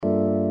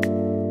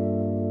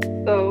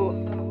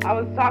So I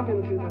was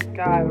talking to this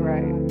guy,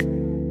 right,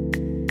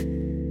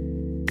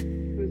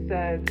 who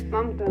said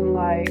something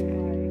like,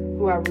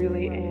 who I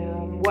really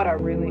am, what I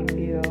really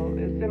feel,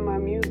 it's in my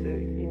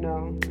music,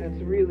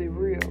 it's really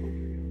real.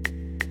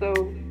 So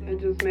it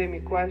just made me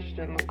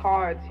question the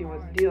cards he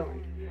was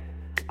dealing.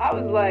 I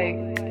was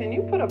like, can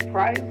you put a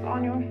price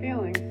on your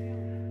feelings?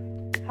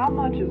 How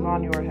much is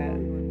on your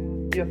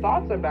head? Your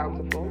thoughts are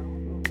bountiful,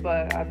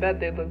 but I bet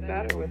they'd look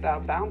better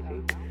without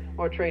bounty,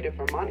 or traded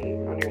for money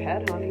on your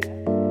head, honey.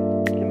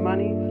 Can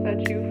money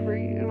set you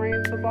free and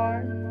raise the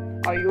bar?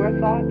 Are your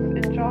thoughts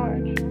in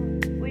charge?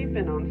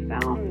 Sleeping on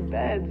sound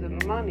beds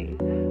of money,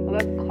 well,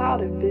 that's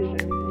clouded vision,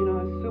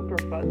 it's super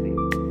fuzzy.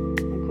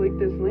 And click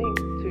this link,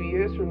 2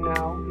 years from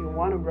now, you'll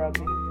want to rub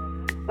me.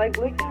 Like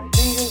licking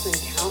fingers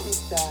and counting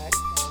stacks.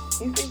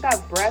 You think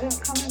that bread is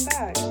coming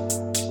back?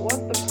 What's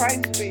the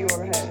price for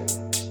your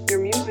head? Your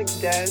music's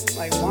dead,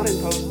 like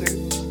wanted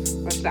posters.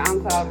 Or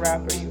SoundCloud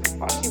rapper, you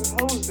fucking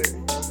poser.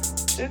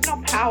 There's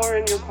no power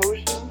in your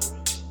potion.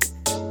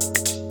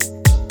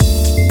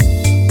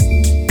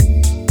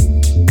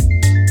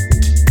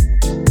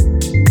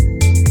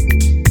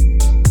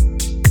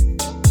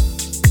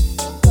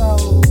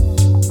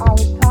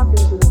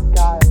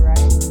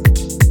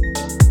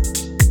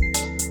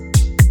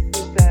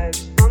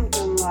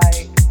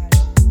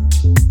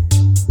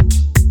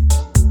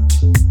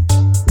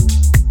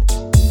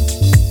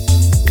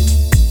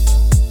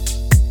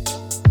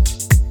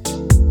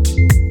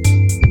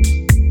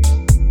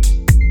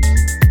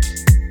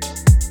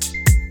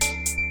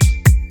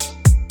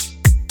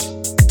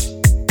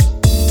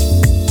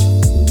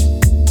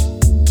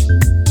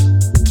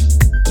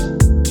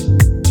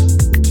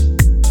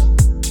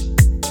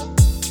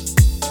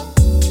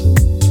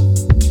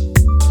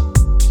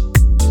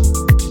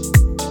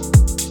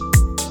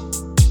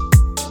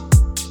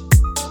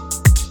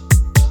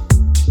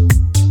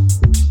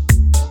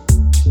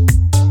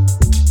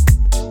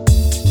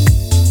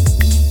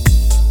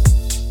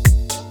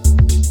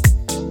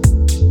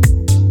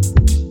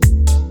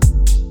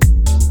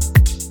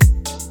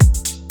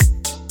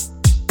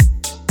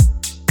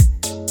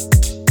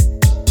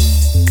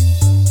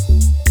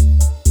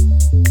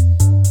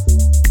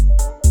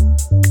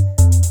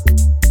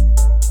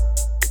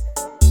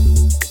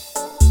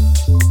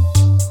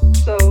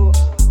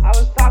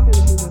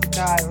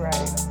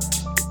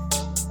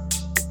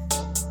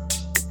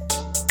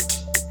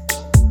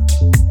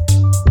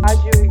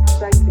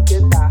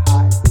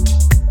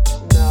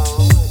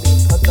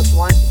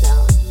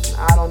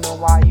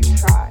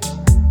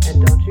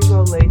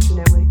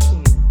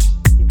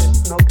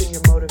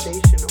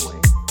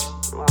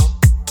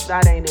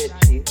 That ain't it,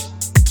 chief.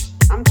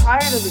 I'm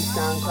tired of these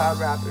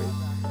SoundCloud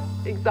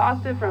rappers.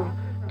 Exhausted from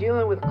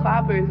dealing with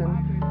clappers and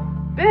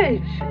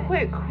bitch,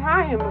 quit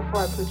crying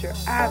before I put your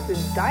ass in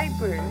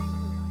diapers.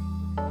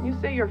 You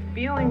say your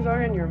feelings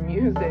are in your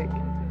music,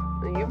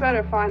 then you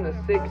better find the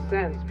 6th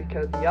sense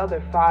because the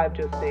other 5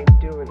 just ain't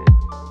doing it.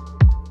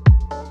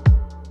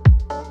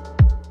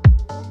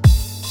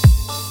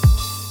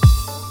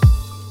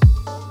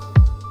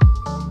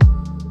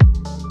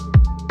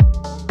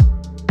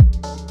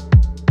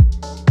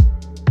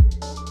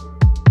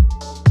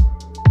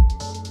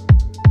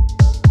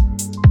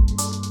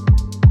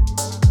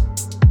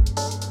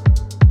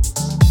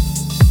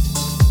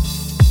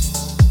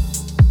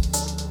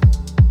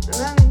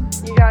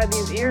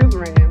 These ears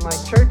ringing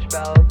like church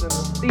bells in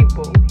the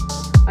steeple.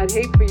 I'd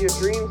hate for your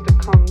dreams to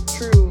come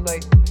true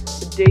like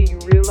the day you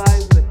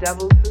realize the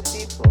devil's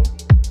deceitful.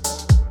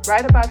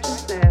 Write about your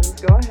sins,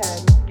 go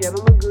ahead, give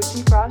him a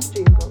Gucci frost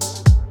jingle.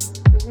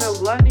 There's no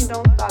gluttony,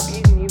 don't stop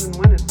eating even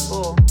when it's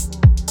full.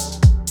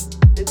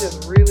 It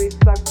just really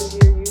sucks to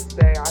hear you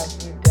say I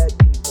see dead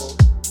people.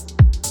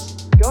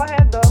 Go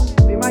ahead though,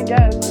 be my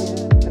guest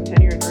and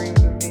continue your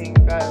dreams of being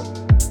best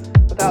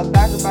without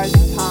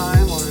sacrificing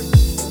time or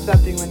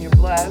accepting when you're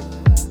blessed.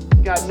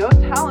 You got no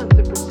talent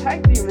to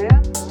protect you,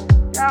 man.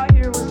 You're out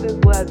here with this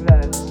lead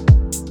vest.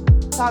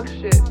 Talk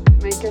shit,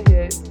 make a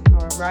hit,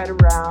 or ride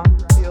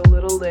around, feel a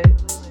little lit.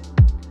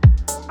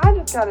 I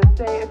just gotta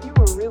say, if you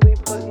were really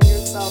putting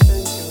yourself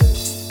into it,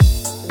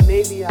 then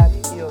maybe I'd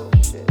feel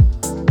shit.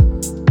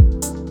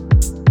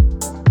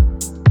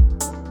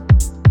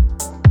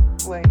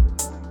 Wait,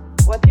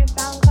 what's your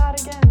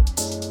SoundCloud again?